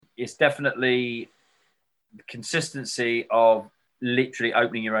it's definitely the consistency of literally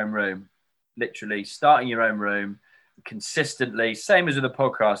opening your own room, literally starting your own room consistently, same as with a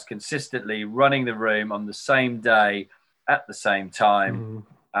podcast, consistently running the room on the same day at the same time,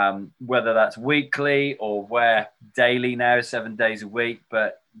 whether that's weekly or where daily now, 7 days a week,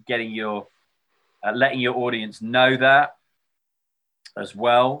 but getting your letting your audience know that as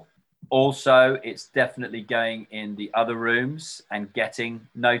well. Also, it's definitely going in the other rooms and getting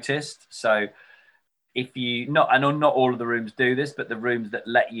noticed. So if you not all of the rooms do this, but the rooms that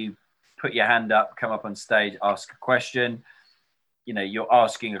let you put your hand up, come up on stage, ask a question, you're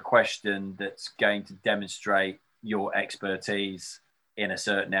asking a question that's going to demonstrate your expertise in a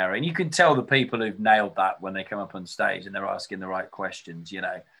certain area. And you can tell the people who've nailed that when they come up on stage and they're asking the right questions.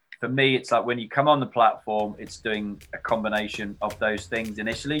 For me, it's like when you come on the platform, it's doing a combination of those things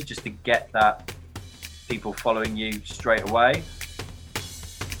initially just to get that people following you straight away.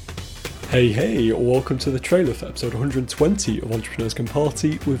 Hey, welcome to The Trailer for episode 120 of Entrepreneurs Can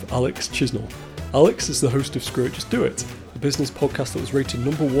Party with Alex Chisnell. Alex is the host of Screw It, Just Do It, a business podcast that was rated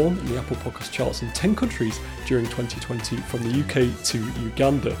number 1 in the Apple Podcast charts in 10 countries during 2020 from the UK to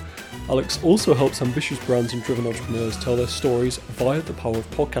Uganda. Alex also helps ambitious brands and driven entrepreneurs tell their stories via the power of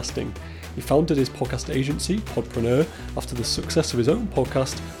podcasting. He founded his podcast agency, Podpreneur, after the success of his own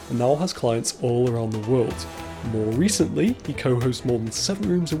podcast and now has clients all around the world. More recently, he co-hosts more than 7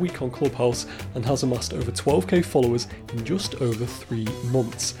 rooms a week on Clubhouse and has amassed over 12k followers in just over 3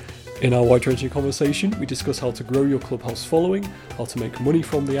 months. In our wide-ranging conversation, we discuss how to grow your Clubhouse following, how to make money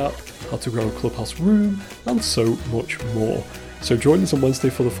from the app, how to grow a Clubhouse room, and so much more. So join us on Wednesday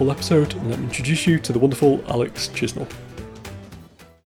for the full episode, and let me introduce you to the wonderful Alex Chisnell.